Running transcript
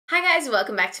Hi guys,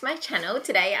 welcome back to my channel.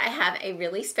 Today I have a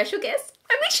really special guest,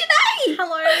 Sinead.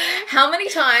 Hello. How many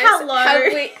times Hello.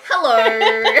 have we...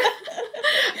 Hello.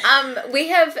 We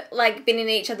have like been in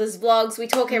each other's vlogs. We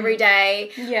talk every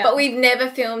day, but we've never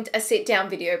filmed a sit-down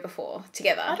video before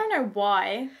together. I don't know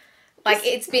why. Like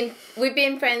we've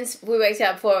been friends, we worked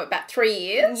out for about 3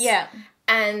 years. Yeah.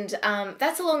 And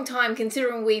that's a long time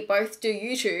considering we both do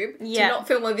YouTube to not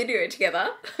film a video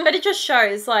together. But it just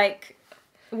shows like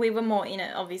we were more in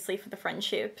it obviously for the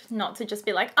friendship, not to just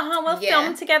be like, we'll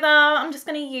film together, I'm just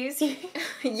going to use you.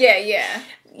 Yeah.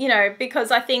 You know,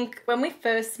 because I think when we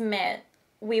first met,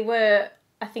 I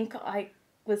think I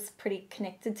was pretty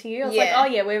connected to you. I was like, oh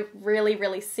yeah, we're really,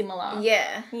 really similar.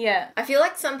 Yeah. Yeah. I feel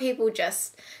like some people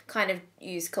just kind of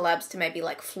use collabs to maybe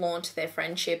like flaunt their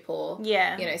friendship or, you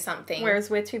know, something. Whereas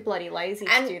we're too bloody lazy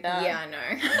to do that. Yeah, I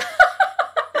know.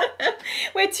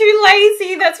 We're too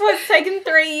lazy. That's why it's taken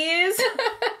 3 years.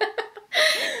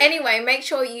 Anyway, make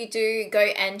sure you do go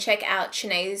and check out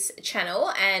Sinead's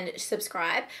channel and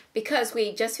subscribe because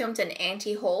we just filmed an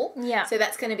auntie haul. Yeah. So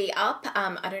that's going to be up.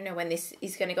 I don't know when this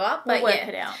is going to go up, but we'll work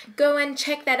it out. Go and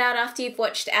check that out after you've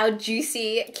watched our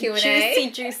juicy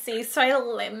Q&A. Juicy, so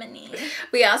lemony.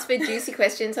 We asked for juicy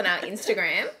questions on our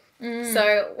Instagram.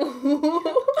 So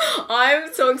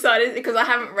I'm so excited because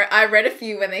I read a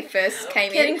few when they first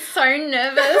came Getting so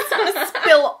nervous. I'm going to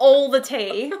spill all the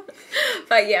tea.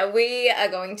 But yeah, we are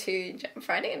going to jump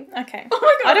right in. Okay. Oh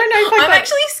my God. I don't know if I'm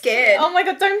actually scared. Oh my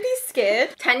God, don't be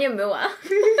scared. Tanya Mua.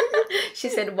 She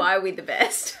said, why are we the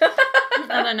best?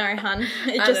 I don't know, hun.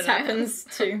 It just happens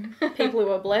to people who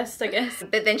are blessed, I guess.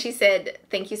 But then she said,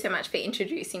 thank you so much for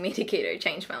introducing me to keto.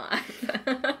 Changed my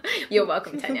life. You're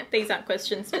welcome, Tanya. These aren't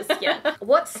questions just yet.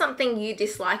 What's something you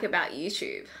dislike about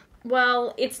YouTube?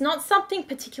 Well, it's not something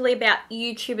particularly about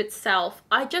YouTube itself.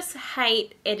 I just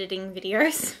hate editing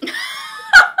videos.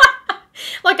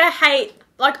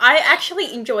 I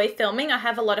actually enjoy filming. I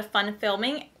have a lot of fun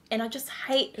filming and I just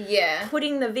hate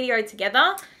putting the video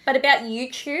together. But about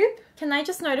YouTube, can they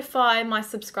just notify my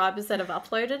subscribers that have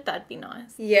uploaded? That'd be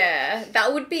nice. Yeah,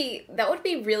 that would be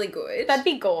really good. That'd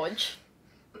be gorge.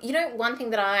 You know, one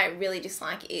thing that I really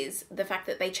dislike is the fact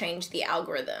that they change the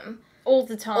algorithm. All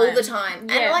the time. All the time.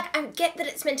 Yeah. And, like, I get that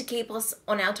it's meant to keep us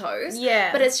on our toes.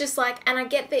 Yeah. But it's just, like, and I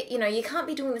get that, you know, you can't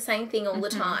be doing the same thing all the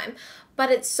time.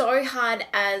 But it's so hard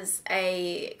as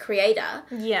a creator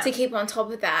to keep on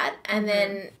top of that and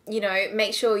then, you know,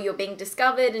 make sure you're being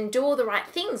discovered and do all the right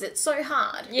things. It's so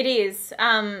hard. It is.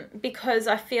 Because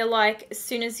I feel like as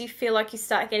soon as you feel like you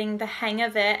start getting the hang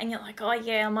of it and you're like, oh,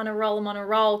 yeah, I'm on a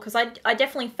roll. Because I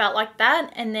definitely felt like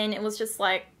that. And then it was just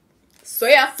like,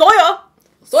 Sawyer.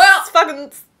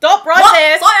 Fucking stop right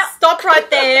there. Stop right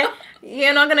there.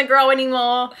 You're not going to grow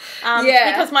anymore.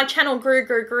 Because my channel grew.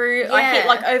 Yeah. I hit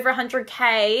like over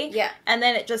 100K. Yeah. And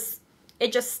then it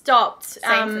just stopped.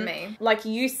 Same for me. Like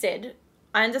you said,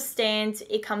 I understand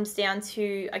it comes down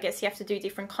to, I guess you have to do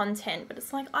different content, but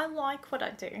it's like, I like what I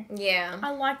do. Yeah.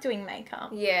 I like doing makeup.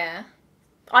 Yeah.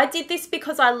 I did this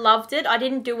because I loved it. I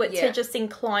didn't do it to just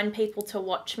incline people to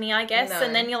watch me, I guess. No.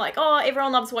 And then you're like, oh,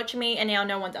 everyone loves watching me, and now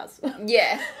no one does.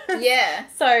 Yeah.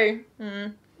 So, yeah,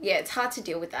 it's hard to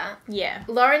deal with that. Yeah.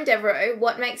 Lauren Devereaux,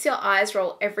 what makes your eyes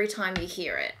roll every time you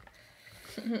hear it?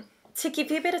 To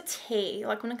give you a bit of tea,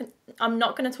 like I'm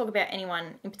not going to talk about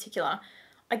anyone in particular.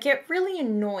 I get really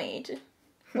annoyed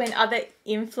when other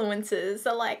influencers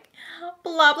are like,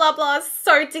 blah, blah, blah,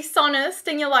 so dishonest,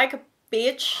 and you're like,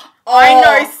 bitch, I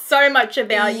know so much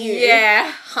about you.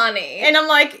 Yeah, honey. And I'm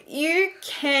like, you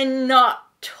cannot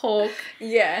talk.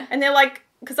 Yeah. And they're like,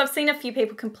 because I've seen a few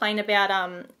people complain about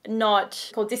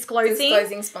not called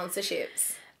disclosing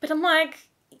sponsorships. But I'm like,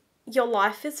 your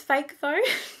life is fake though.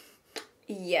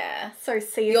 Yeah. So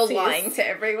see you're lying to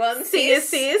everyone. Sis.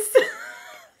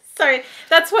 So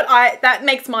that's what that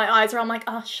makes my eyes roll. I'm like,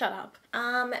 oh, shut up.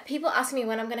 People ask me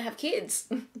when I'm going to have kids.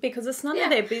 Because it's none of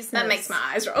their business. That makes my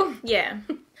eyes roll. Yeah.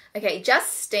 Okay,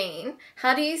 Justine,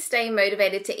 how do you stay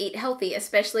motivated to eat healthy,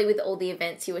 especially with all the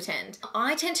events you attend?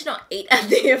 I tend to not eat at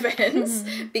the events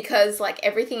because, like,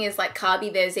 everything is, like,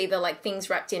 carby. There's either, like, things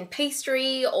wrapped in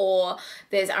pastry or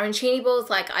there's arancini balls.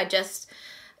 Like, I just,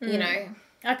 you know...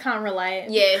 I can't relate.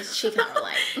 Yeah, she can't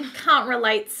relate. Can't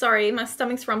relate. Sorry, my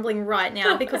stomach's rumbling right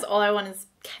now because all I want is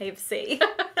KFC.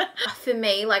 For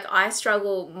me, like, I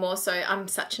struggle more so. I'm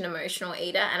such an emotional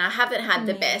eater, and I haven't had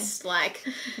the best, like,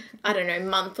 I don't know,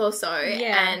 month or so.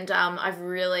 Yeah. And I've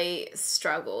really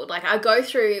struggled. Like, I go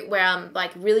through where I'm,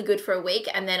 like, really good for a week,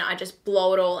 and then I just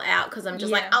blow it all out because I'm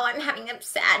just like, oh, I'm having a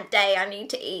sad day. I need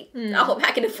to eat a whole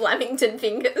packet of Flamington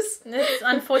fingers.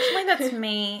 Unfortunately, that's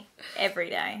me every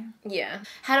day. Yeah.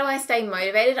 How do I stay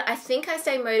motivated? I think I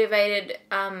stay motivated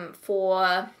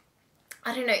for,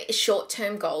 I don't know,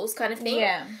 short-term goals kind of thing.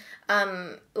 Yeah.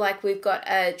 Like, we've got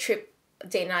a trip,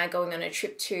 Dean and I are going on a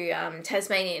trip to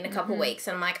Tasmania in a couple of weeks,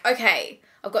 and I'm like, okay,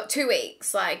 I've got 2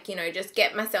 weeks, like, you know, just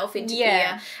get myself into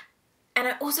gear. And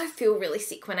I also feel really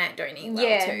sick when I don't eat well,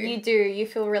 too. Yeah, you do. You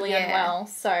feel really unwell,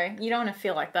 so you don't want to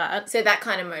feel like that. So that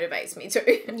kind of motivates me, too.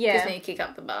 Yeah. Gives me a kick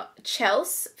up the butt.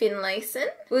 Chelsea Finlayson.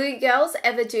 Will you girls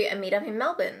ever do a meetup in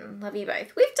Melbourne? Love you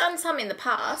both. We've done some in the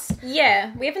past.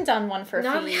 Yeah, we haven't done one for a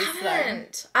few years, No, we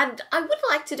haven't. I would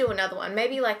like to do another one.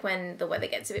 Maybe, like, when the weather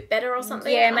gets a bit better or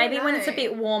something. Yeah, maybe when it's a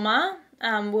bit warmer.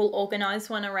 We'll organise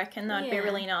one, I reckon. That'd be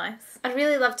really nice. I'd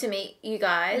really love to meet you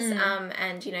guys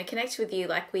and, you know, connect with you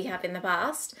like we have in the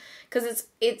past. Because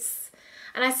it's...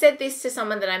 And I said this to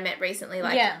someone that I met recently,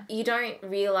 like, you don't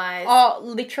realise... Oh,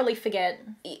 literally forget.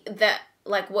 That,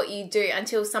 like, what you do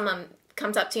until someone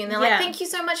comes up to you and they're like, thank you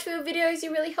so much for your videos,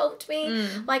 you really helped me.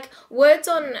 Like, words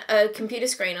on a computer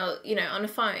screen or, you know, on a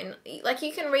phone, like,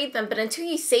 you can read them, but until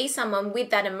you see someone with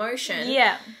that emotion...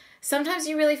 Yeah. Sometimes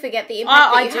you really forget the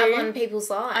impact that you have on people's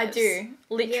lives. I do.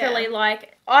 Literally,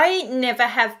 like, I never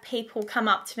have people come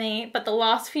up to me, but the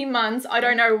last few months, I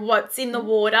don't know what's in the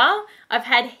water. I've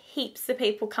had heaps of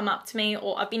people come up to me,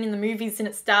 or I've been in the movies and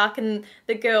it's dark, and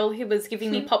the girl who was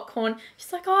giving me popcorn,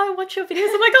 she's like, oh, I watch your videos.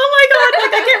 I'm like, oh my God.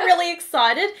 Like, I get really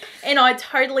excited, and I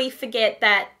totally forget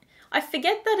that. I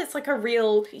forget that it's like a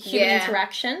real human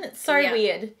interaction. It's so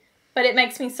weird. But it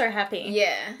makes me so happy.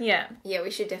 Yeah. Yeah. Yeah,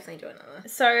 we should definitely do another.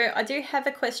 So I do have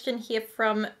a question here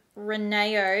from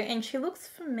Reneo, and she looks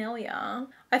familiar.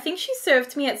 I think she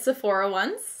served me at Sephora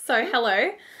once, so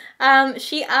hello.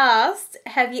 She asked,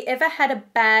 have you ever had a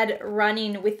bad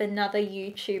run-in with another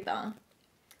YouTuber?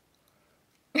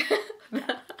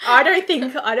 I don't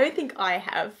think I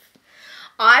have.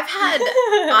 I've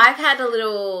had a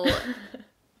little...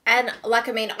 And, like,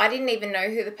 I mean, I didn't even know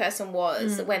who the person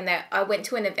was when I went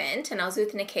to an event and I was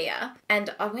with Nakia and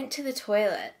I went to the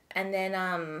toilet and then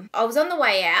I was on the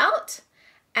way out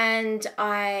and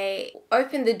I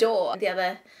opened the door. The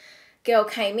other girl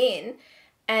came in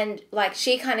and, like,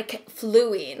 she kind of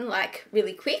flew in, like,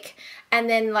 really quick. And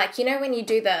then, like, you know when you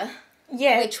do the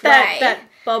which way? That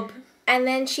bob. And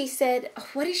then she said,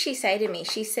 what did she say to me?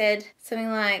 She said something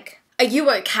like, are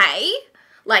you okay?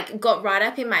 Like, got right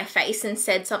up in my face and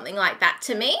said something like that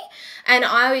to me. And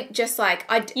I just, like...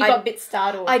 You got a bit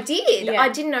startled. I did. Yeah. I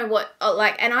didn't know what...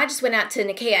 Like, and I just went out to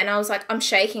Nakia and I was like, I'm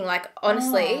shaking, like,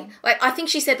 honestly. Oh. Like, I think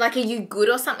she said, like, are you good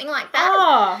or something like that?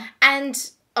 Oh. And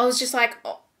I was just like...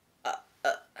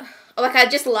 like, I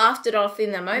just laughed it off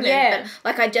in the moment. Yeah. But,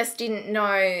 like, I just didn't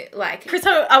know, like... Chris,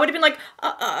 I would have been like...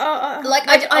 Like,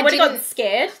 I would have gotten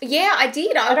scared. Yeah, I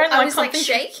did. I was, like,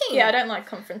 shaking. Yeah, I don't like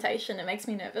confrontation. It makes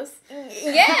me nervous.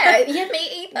 Yeah,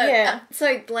 me either. Yeah.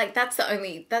 So, like, that's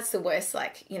the worst,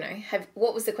 like, you know,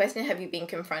 what was the question? Have you been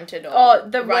confronted or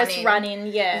the worst run-in,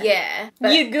 yeah. Yeah.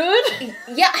 But, you good?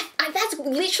 Yeah, that's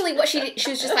literally what she did.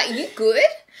 She was just like, you good?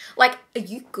 Like, are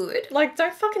you good? Like,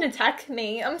 don't fucking attack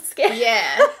me. I'm scared.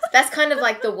 Yeah. That's kind of,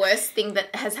 like, the worst thing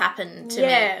that has happened to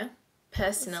me,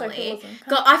 personally. So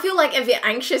God, I feel, like, a bit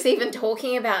anxious even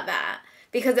talking about that.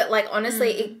 Because, it, like,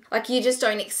 honestly, like, you just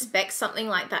don't expect something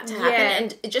like that to happen. Yeah.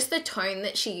 And just the tone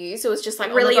that she used, it was just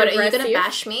like, really, oh my God, are you going to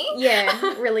bash me?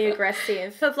 Yeah, really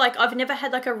aggressive. Of, like, I've never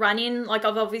had, like, a run-in. Like,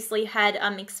 I've obviously had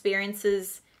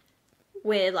experiences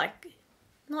where, like...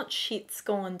 not shit's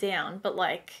gone down, but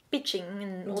like bitching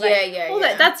and all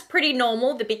that. That's pretty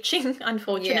normal, the bitching,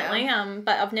 unfortunately. Yeah.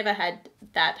 But I've never had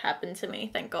that happen to me,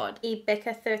 thank God.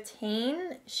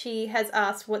 Becca13, she has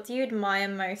asked, what do you admire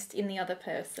most in the other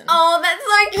person? Oh, that's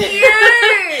so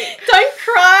cute! Don't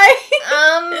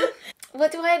cry!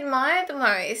 What do I admire the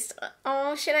most?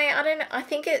 Oh, Sinead, I don't know. I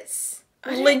think it's...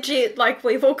 legit, like,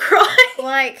 we will cry.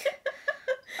 Like,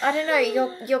 I don't know,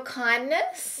 your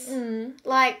kindness.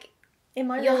 Like... Am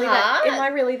I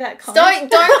really that kind? Don't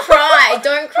cry.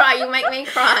 Don't cry. You make me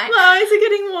cry. My eyes are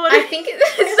getting watery. I think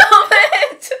stop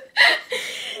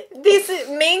it.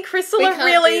 Me and Crystal are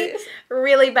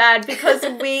really bad because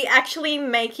we actually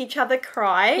make each other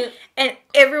cry and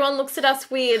everyone looks at us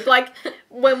weird. Like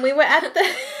when we were at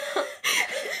the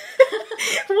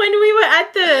When we were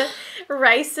at the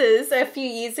races a few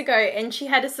years ago and she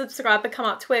had a subscriber come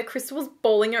up to her, Crystal was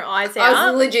bawling her eyes out.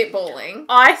 I was legit bawling.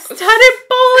 I started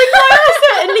bawling my eyes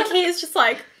out and Nikki's just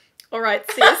like, all right,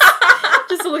 sis.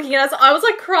 Just looking at us. I was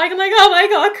like crying. I'm like, oh my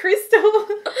God,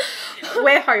 Crystal.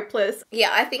 We're hopeless. Yeah,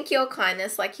 I think your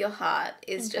kindness, like your heart,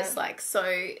 is just like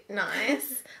so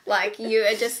nice. Like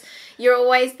you're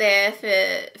always there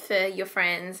for your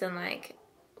friends and like,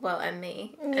 well, and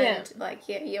me. Yeah. And like,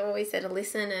 yeah, you're always there to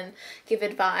listen and give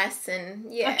advice and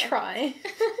yeah. I try.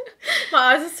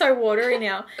 My eyes are so watery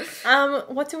now.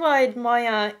 What do I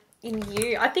admire in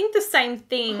you? I think the same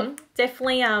thing.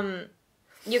 Definitely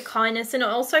your kindness. And I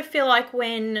also feel like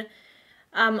when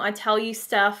I tell you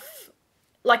stuff,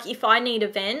 like if I need a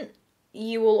vent,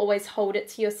 you will always hold it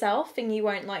to yourself and you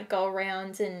won't like go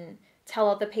around and tell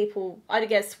other people, I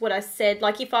guess, what I said.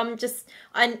 Like if I'm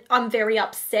very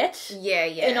upset. Yeah.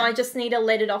 And I just need to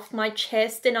let it off my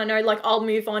chest and I know like I'll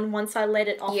move on once I let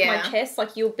it off my chest.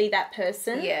 Like you'll be that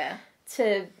person. Yeah.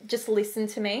 To just listen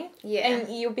to me. Yeah. And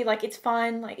you'll be like, it's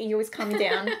fine. Like you always calm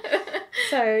down.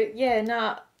 So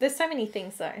yeah, there's so many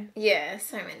things though. Yeah,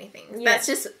 so many things. Yeah. That's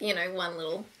just, one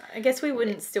little... I guess we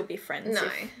wouldn't still be friends. No.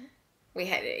 We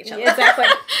hated each other. Yeah, exactly.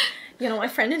 You're not my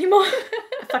friend anymore.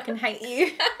 I fucking hate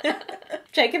you.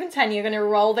 Jacob and Tanya are going to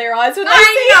roll their eyes when they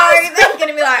see us. They're going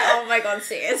to be like, oh my God,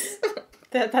 serious.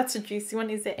 That's a juicy one.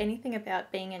 Is there anything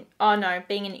about being a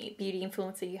beauty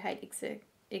influencer you hate?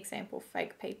 Example,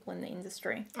 fake people in the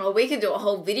industry. Oh, we could do a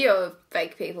whole video of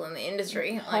fake people in the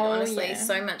industry. Like, honestly,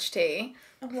 so much tea.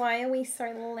 Why are we so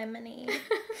lemony?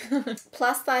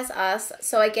 Plus size us.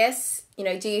 So I guess,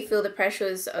 do you feel the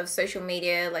pressures of social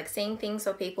media, like seeing things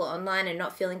of people online and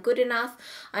not feeling good enough?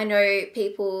 I know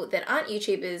people that aren't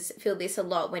YouTubers feel this a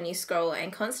lot when you scroll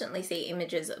and constantly see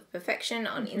images of perfection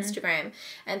on Instagram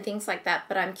and things like that.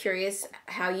 But I'm curious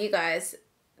how you guys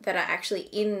that are actually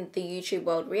in the YouTube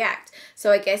world react.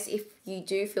 So I guess if you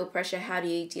do feel pressure, how do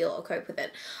you deal or cope with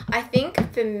it? I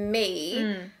think for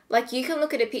me, like you can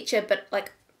look at a picture, but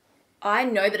like I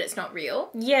know that it's not real.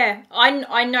 Yeah,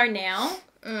 I know now.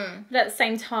 But at the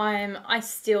same time, I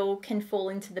still can fall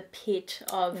into the pit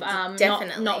of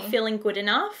not feeling good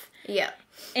enough. Yeah.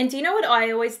 And do you know what I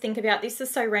always think about? This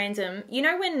is so random. You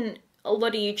know when a lot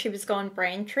of YouTubers go on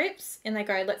brand trips and they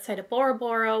go, let's say to Bora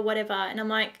Bora or whatever, and I'm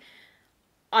like,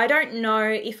 I don't know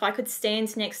if I could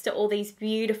stand next to all these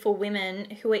beautiful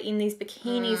women who are in these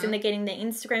bikinis and they're getting their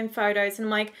Instagram photos. And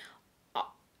I'm like,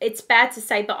 it's bad to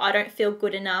say, but I don't feel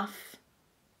good enough.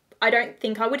 I don't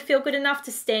think I would feel good enough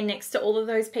to stand next to all of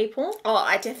those people. Oh,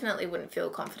 I definitely wouldn't feel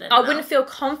confident enough. Wouldn't feel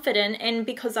confident. And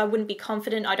because I wouldn't be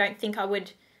confident, I don't think I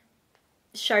would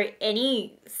show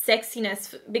any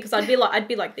sexiness because I'd be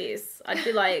like this. I'd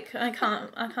be like, I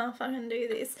can't fucking do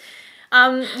this.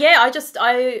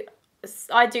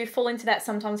 I do fall into that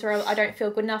sometimes where I don't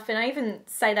feel good enough, and I even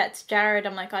say that to Jared.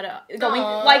 I'm like,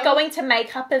 going to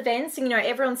makeup events, and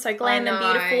everyone's so glam and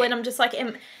beautiful, and I'm just like,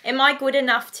 am I good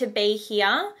enough to be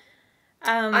here?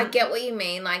 I get what you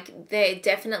mean. Like there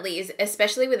definitely is,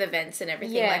 especially with events and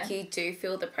everything. Yeah. Like you do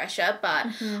feel the pressure, but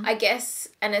I guess,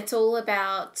 and it's all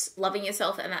about loving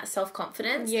yourself and that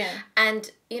self-confidence. Yeah, and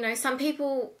some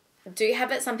people do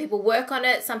have it, some people work on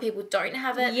it, some people don't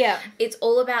have it. Yeah. It's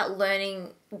all about learning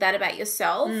that about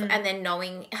yourself and then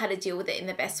knowing how to deal with it in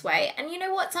the best way. And you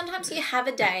know what? Sometimes you have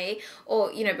a day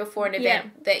or, before an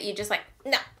event that you're just like,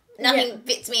 no, nothing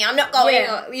fits me. I'm not going,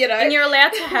 or, And you're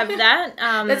allowed to have that.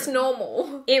 That's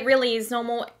normal. It really is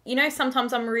normal.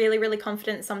 Sometimes I'm really, really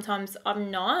confident. Sometimes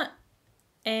I'm not.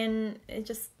 And it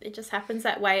just happens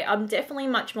that way. I'm definitely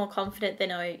much more confident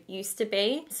than I used to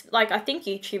be. Like I think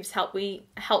YouTube's helped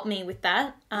me with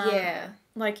that.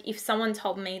 Like if someone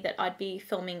told me that I'd be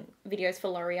filming videos for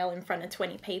L'Oreal in front of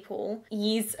 20 people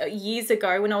years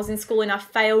ago when I was in school and I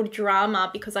failed drama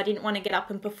because I didn't want to get up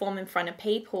and perform in front of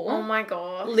people. Oh my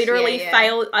God.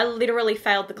 Failed. I literally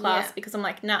failed the class because I'm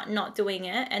like, nah, not doing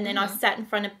it. And then I sat in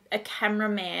front of a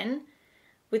cameraman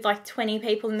with like 20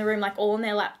 people in the room, like all on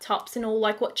their laptops and all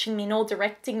like watching me and all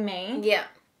directing me. Yeah.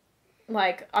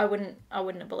 Like I wouldn't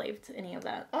have believed any of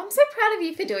that. Oh, I'm so proud of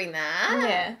you for doing that.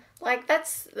 Yeah. Like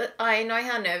I know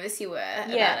how nervous you were about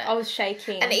it. I was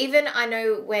shaking. And even I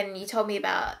know when you told me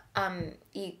about,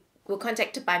 you were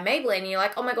contacted by Maybelline and you're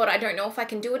like, oh my God, I don't know if I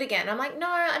can do it again. I'm like, no,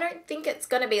 I don't think it's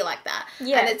going to be like that.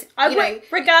 Yeah. And it's,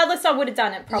 regardless, I would have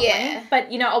done it properly. Yeah. But,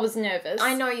 I was nervous.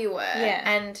 I know you were. Yeah.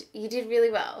 And you did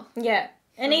really well. Yeah.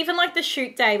 And even like the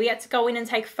shoot day, we had to go in and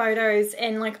take photos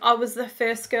and like I was the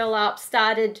first girl up,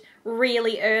 started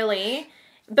really early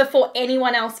before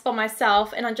anyone else by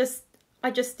myself, and I just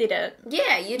did it.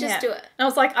 Yeah, you just do it. And I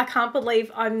was like, I can't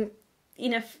believe I'm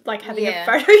in a, like, having a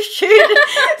photo shoot.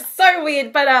 So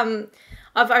weird. But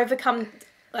I've overcome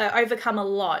a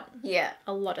lot. Yeah.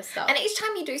 A lot of stuff. And each time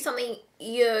you do something,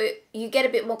 you get a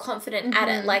bit more confident at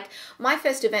it. Like, my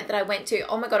first event that I went to,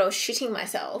 oh my God, I was shitting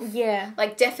myself. Yeah.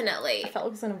 Like, definitely. I felt like I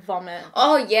was going to vomit.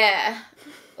 Oh, yeah.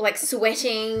 Like,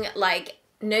 sweating, like,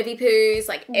 nervy poos,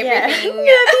 like, everything.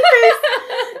 Yeah. Nervy poos.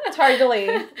 Totally.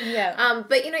 Yeah.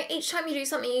 But, you know, each time you do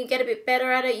something, you get a bit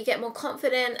better at it. You get more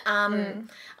confident. I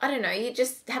don't know. You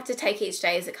just have to take each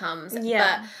day as it comes.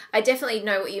 Yeah. But I definitely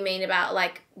know what you mean about,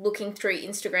 like, looking through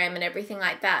Instagram and everything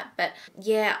like that. But,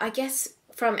 yeah, I guess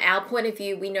from our point of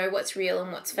view, we know what's real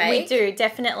and what's fake. We do,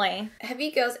 definitely. Have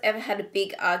you girls ever had a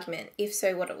big argument? If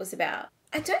so, what it was about?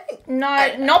 I don't.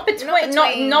 No, not between us.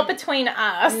 No,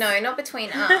 not between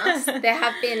us. There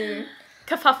have been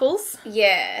kerfuffles.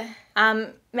 Yeah.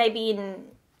 Maybe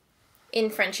in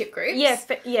friendship groups. Yes,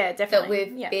 yeah, definitely.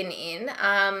 That we've been in.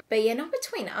 But yeah, not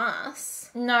between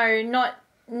us. No,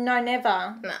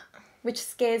 never. No. Which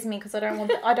scares me because I don't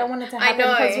want it to happen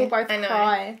because we'll both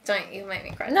cry. Don't you make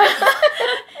me cry. No.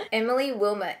 Emily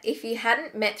Wilmot, if you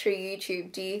hadn't met through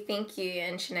YouTube, do you think you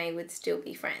and Sinead would still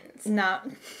be friends? No.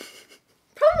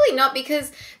 Probably not,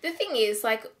 because the thing is,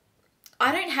 like,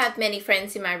 I don't have many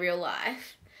friends in my real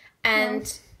life.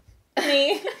 And...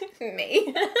 Me.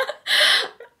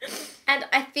 And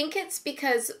I think it's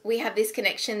because we have this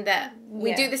connection that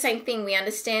we do the same thing. We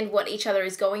understand what each other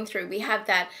is going through. We have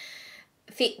that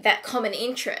common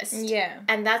interest. Yeah.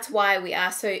 And that's why we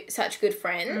are such good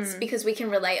friends, because we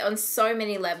can relate on so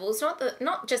many levels.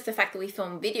 Not just the fact that we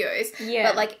film videos,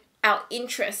 but, like, our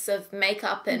interests of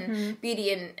makeup and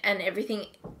beauty and everything,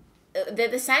 they're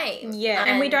the same. Yeah,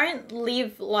 and we don't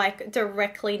live, like,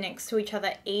 directly next to each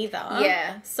other either.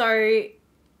 Yeah. So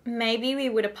maybe we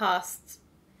would have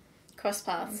cross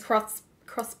paths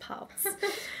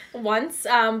once.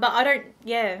 But I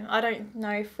don't know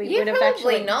if we would have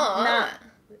probably actually... not.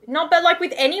 Not, but, like,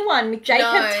 with anyone. With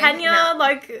Jacob, Tanya,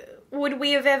 like... Would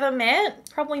we have ever met?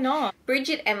 Probably not.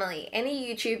 Bridget Emily, any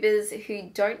YouTubers who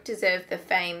don't deserve the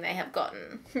fame they have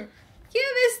gotten? Yeah,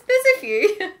 there's a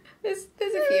few. There's a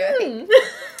few, I think.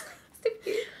 There's a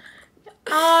few.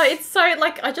 It's so,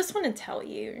 like, I just want to tell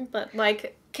you, but,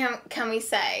 like... Can we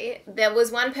say, there was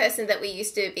one person that we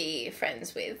used to be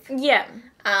friends with. Yeah.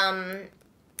 And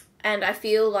I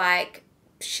feel like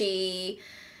she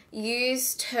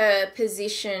used her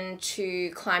position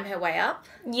to climb her way up.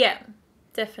 Yeah.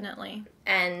 Definitely.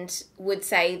 And would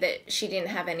say that she didn't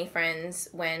have any friends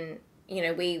when, you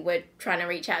know, we were trying to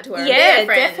reach out to her. Yeah,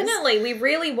 definitely. We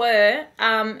really were.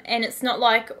 And it's not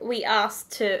like we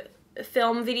asked to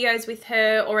film videos with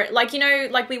her or, like, you know,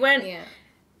 like we weren't... Yeah.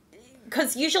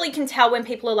 Because usually you can tell when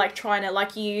people are, like, trying to,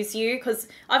 like, use you. Because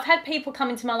I've had people come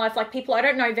into my life, like, people I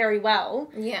don't know very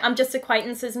well. Yeah. I'm just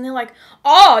acquaintances. And they're like,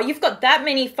 oh, you've got that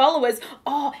many followers.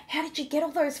 Oh, how did you get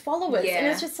all those followers? Yeah. And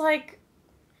it's just like...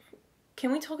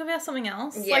 Can we talk about something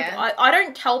else? Yeah. Like, I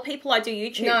don't tell people I do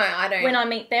YouTube. No, I don't. When I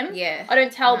meet them. Yeah. I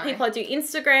don't tell people I do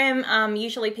Instagram.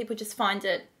 Usually people just find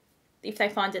it. If they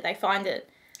find it, they find it.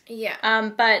 Yeah.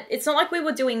 But it's not like we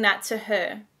were doing that to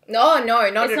her. No, not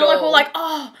at all. It's not like we're like,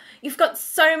 oh, you've got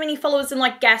so many followers and,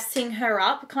 like, gassing her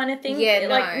up kind of thing. Yeah,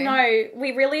 Like, no,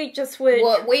 we really just would...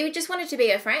 Well, we just wanted to be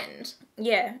a friend.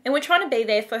 Yeah. And we're trying to be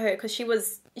there for her because she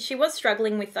was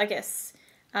struggling with, I guess...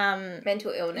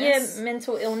 mental illness. Yeah,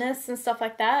 mental illness and stuff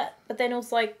like that. But then it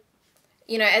was like,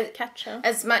 you know,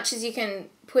 as much as you can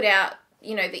put out,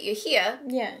 you know, that you're here.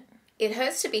 Yeah. It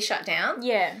hurts to be shut down.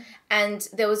 Yeah. And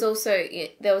there was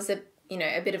a you know,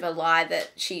 a bit of a lie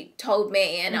that she told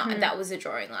me, and that was a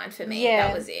drawing line for me. Yeah.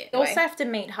 That was it. You also have to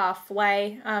meet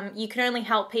halfway. You can only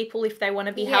help people if they want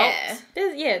to be helped.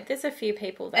 There's a few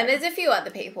people that... And there's a few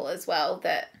other people as well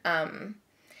that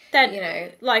you know,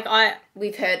 like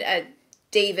we've heard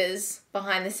divas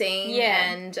behind the scenes.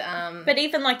 Yeah. And but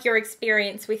even, like, your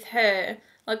experience with her,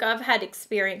 like, I've had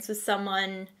experience with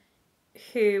someone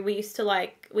who we used to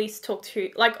talk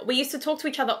to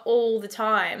each other all the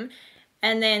time,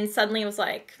 and then suddenly it was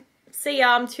like, see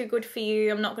ya, I'm too good for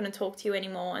you, I'm not going to talk to you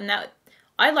anymore. And that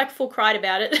I, like, full cried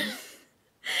about it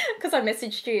because I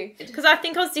messaged you, because I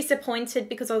think I was disappointed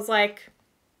because I was like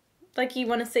you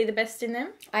want to see the best in them.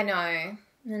 I know. And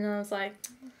then I was like,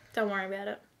 don't worry about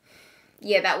it.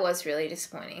 Yeah, that was really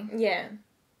disappointing. Yeah.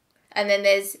 And then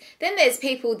there's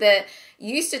people that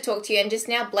used to talk to you and just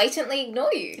now blatantly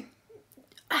ignore you.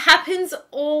 Happens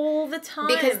all the time.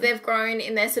 Because they've grown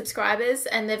in their subscribers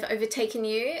and they've overtaken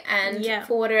you, and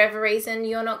for whatever reason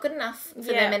you're not good enough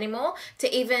for them anymore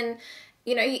to even,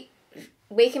 you know,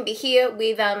 we can be here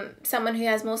with someone who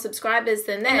has more subscribers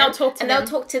than them. And they'll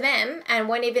talk to them and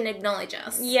won't even acknowledge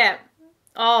us. Yeah.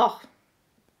 Oh.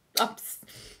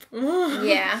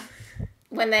 Yeah.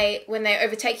 When they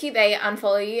overtake you, they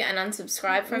unfollow you and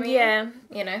unsubscribe from you. Yeah.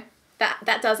 You know,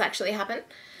 that does actually happen.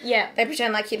 Yeah. They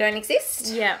pretend like you don't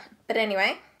exist. Yeah. But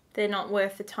anyway. They're not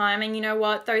worth the time. And you know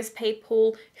what? Those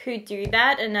people who do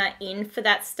that and are in for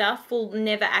that stuff will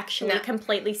never actually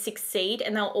completely succeed,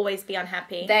 and they'll always be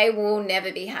unhappy. They will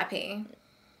never be happy.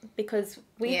 Because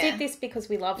we did this because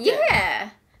we loved it. Yeah.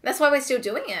 That's why we're still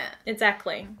doing it.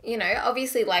 Exactly. You know,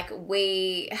 obviously, like,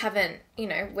 we haven't, you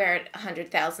know, we're at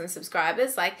 100,000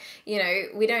 subscribers. Like, you know,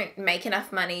 we don't make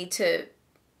enough money to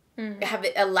have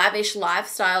a lavish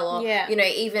lifestyle or, you know,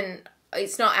 even...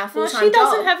 It's not our full-time job. She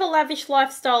doesn't have a lavish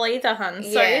lifestyle either, hun,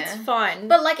 so it's fine.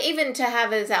 But, like, even to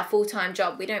have it as our full-time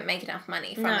job, we don't make enough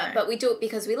money from it. But we do it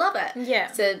because we love it. Yeah.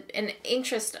 It's an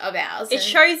interest of ours. It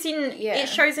shows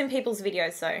in people's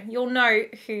videos, though. You'll know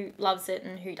who loves it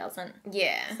and who doesn't.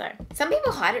 Yeah. So some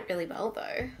people hide it really well,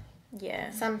 though.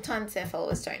 Yeah. Sometimes their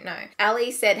followers don't know.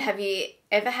 Ali said, have you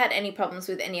ever had any problems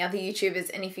with any other YouTubers?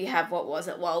 And if you have, what was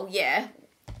it? Well, yeah.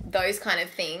 Those kind of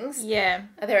things. Yeah.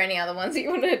 Are there any other ones that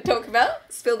you want to talk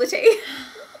about? Spill the tea.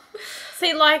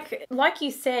 See, like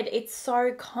you said, it's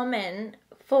so common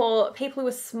for people who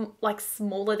are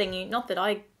smaller than you, not that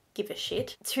I give a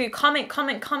shit, to comment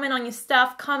on your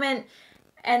stuff,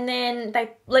 and then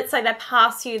let's say they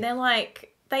pass you,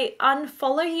 they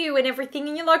unfollow you and everything,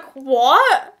 and you're like,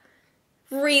 what?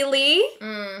 Really?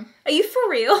 Are you for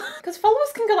real? Because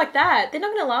followers can go like that. They're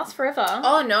not going to last forever.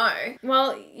 Oh, no.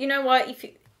 Well, you know what? If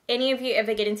any of you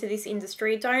ever get into this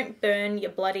industry, don't burn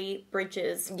your bloody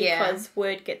bridges because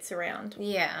word gets around.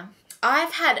 Yeah.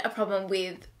 I've had a problem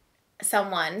with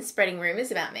someone spreading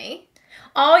rumours about me.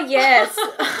 Oh, yes.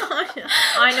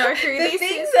 I know who this is. The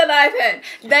things that I've heard.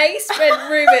 They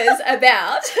spread rumours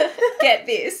about, get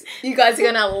this, you guys are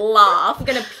going to laugh. You're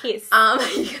going to piss.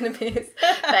 You're going to piss.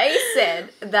 They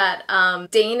said that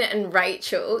Dean and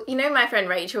Rachel, you know my friend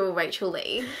Rachel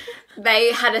Lee,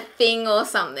 they had a thing or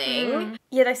something.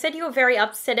 Yeah, they said you were very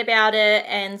upset about it,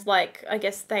 and I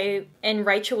guess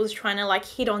Rachel was trying to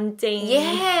hit on Dean.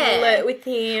 Yeah. Flirt with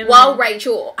him. While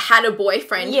Rachel had a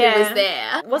boyfriend who was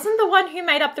there. Wasn't the one who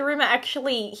made up the rumour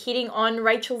actually hitting on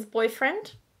Rachel's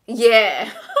boyfriend? Yeah.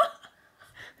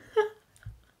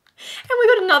 And we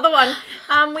got another one.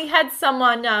 We had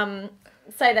someone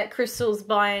say that Crystal's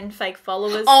buying fake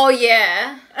followers. Oh,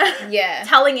 yeah. Yeah.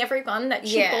 Telling everyone that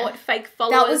she bought fake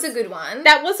followers. That was a good one.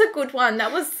 That was a good one.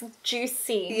 That was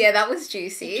juicy. Yeah, that was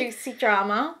juicy. Juicy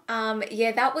drama.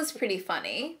 Yeah, that was pretty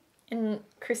funny. And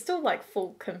Crystal,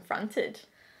 full confronted.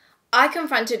 I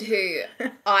confronted who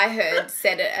I heard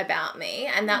said it about me,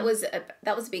 and that was a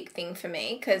big thing for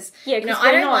me because, you know,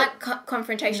 I don't like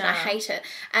confrontation. No. I hate it.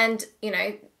 And, you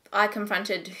know, I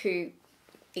confronted who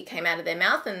it came out of their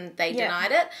mouth and they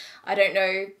denied it. I don't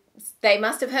know. They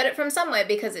must have heard it from somewhere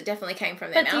because it definitely came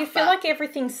from their mouth. But do you feel like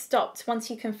everything stopped once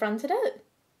you confronted it?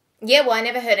 Yeah, well, I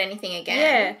never heard anything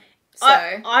again. Yeah.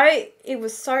 So it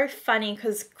was so funny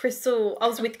because I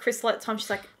was with Crystal at the time. She's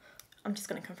like, I'm just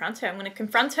going to confront her. I'm going to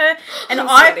confront her. And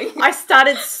I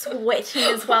started sweating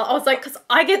as well. I was like, because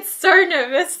I get so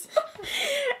nervous.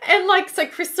 And so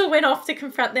Crystal went off to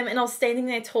confront them and I was standing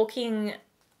there talking.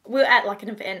 We were at an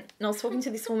event and I was talking to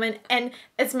this woman, and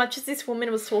as much as this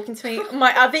woman was talking to me,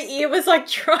 my other ear was trying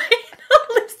to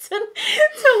listen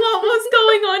to what was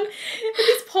going on. And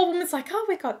this poor woman's like, oh,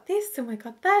 we got this and we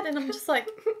got that. And I'm just like,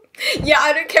 yeah,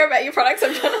 I don't care about your products.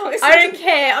 I'm trying to listen. I don't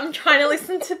care. I'm trying to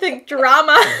listen to the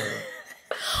drama.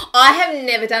 I have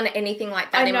never done anything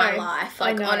like that in my life.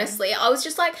 Honestly, I was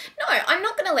just like, no, I'm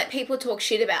not going to let people talk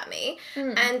shit about me.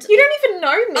 And you don't even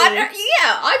know me.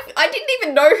 I didn't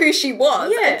even know who she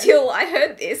was until I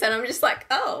heard this, and I'm just like,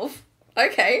 oh,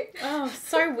 okay. Oh,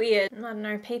 so weird. I don't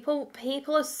know.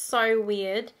 People are so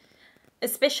weird,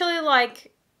 especially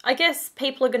I guess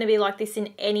people are going to be like this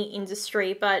in any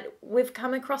industry, but we've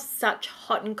come across such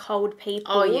hot and cold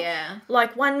people. Oh yeah.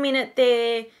 1 minute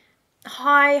they're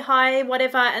hi,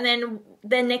 whatever, and then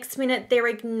the next minute they're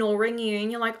ignoring you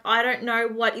and you're like, I don't know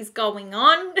what is going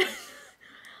on.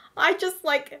 I just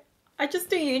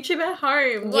do YouTube at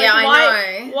home. Yeah,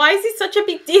 I know. Why is this such a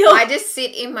big deal? I just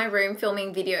sit in my room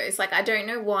filming videos. I don't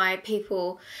know why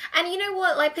people... And you know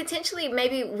what? Potentially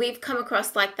maybe we've come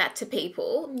across like that to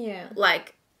people. Yeah.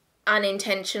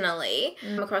 Unintentionally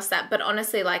come across that. But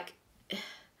honestly, I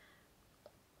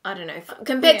don't know.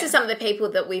 Compared to some of the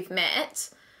people that we've met...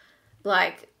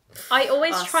 I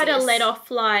always try to let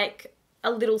off a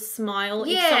little smile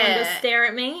if someone does stare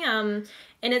at me. And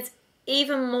it's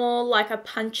even more like a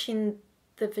punch in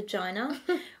the vagina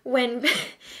when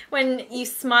you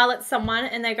smile at someone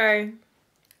and they go,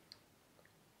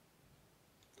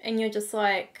 and you're just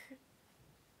like,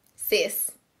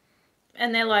 sis,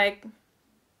 And they're like...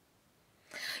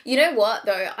 You know what,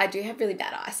 though? I do have really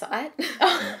bad eyesight.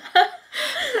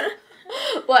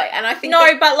 Like, and I think... No,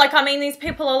 but, like, I mean, these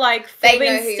people are, like,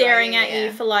 staring at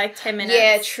you for, like, 10 minutes.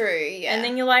 Yeah, true, yeah. And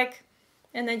then you're like...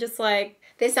 And they're just like...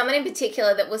 There's someone in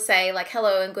particular that will say, like,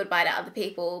 hello and goodbye to other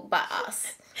people but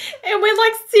us. And we're,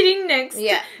 like, sitting next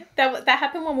to... That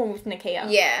happened when we were with Nakia.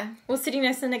 Yeah. We're sitting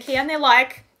next to Nakia and they're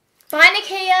like... Bye,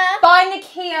 Nakia. Bye,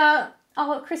 Nakia.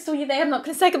 Oh, Crystal, you're there. I'm not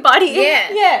going to say goodbye to you. Yeah.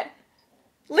 Yeah.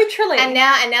 Literally. And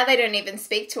now they don't even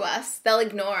speak to us. They'll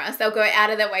ignore us. They'll go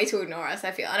out of their way to ignore us,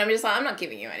 I feel. And I'm just like, I'm not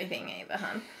giving you anything either,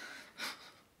 hun.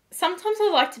 Sometimes I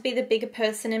like to be the bigger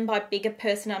person, and by bigger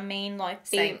person I mean, like,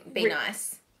 be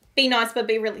nice. Be nice, but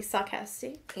be really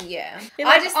sarcastic. Yeah. Be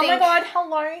like, oh my God,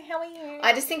 hello, how are you?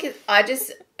 I just think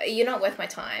you're not worth my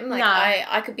time. Like, no.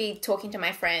 I could be talking to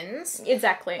my friends.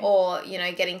 Exactly. Or, you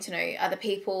know, getting to know other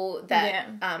people that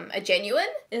are genuine.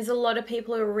 There's a lot of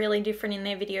people who are really different in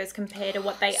their videos compared to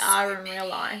what they are in real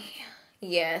life.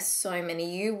 Yeah, so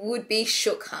many. You would be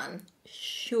shook, hun.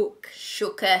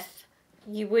 Shooketh.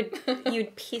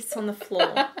 You'd piss on the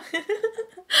floor.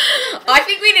 I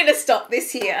think we need to stop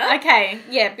this here. Okay,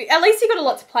 yeah, but at least you got a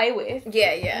lot to play with.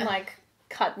 Yeah, yeah. And, like,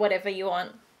 cut whatever you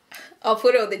want. I'll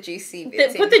put all the juicy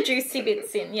bits in. Put the juicy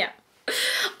bits in, yeah.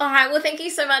 Alright, well, thank you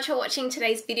so much for watching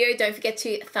today's video. Don't forget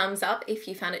to thumbs up if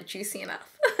you found it juicy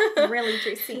enough. Really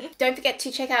juicy. Don't forget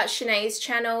to check out Shanae's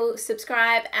channel,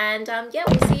 subscribe, and yeah,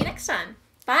 we'll see you next time.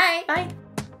 Bye. Bye.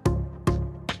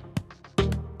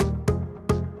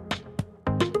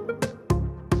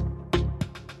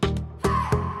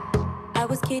 I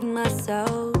was kidding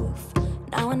myself.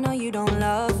 Now I know you don't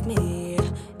love me.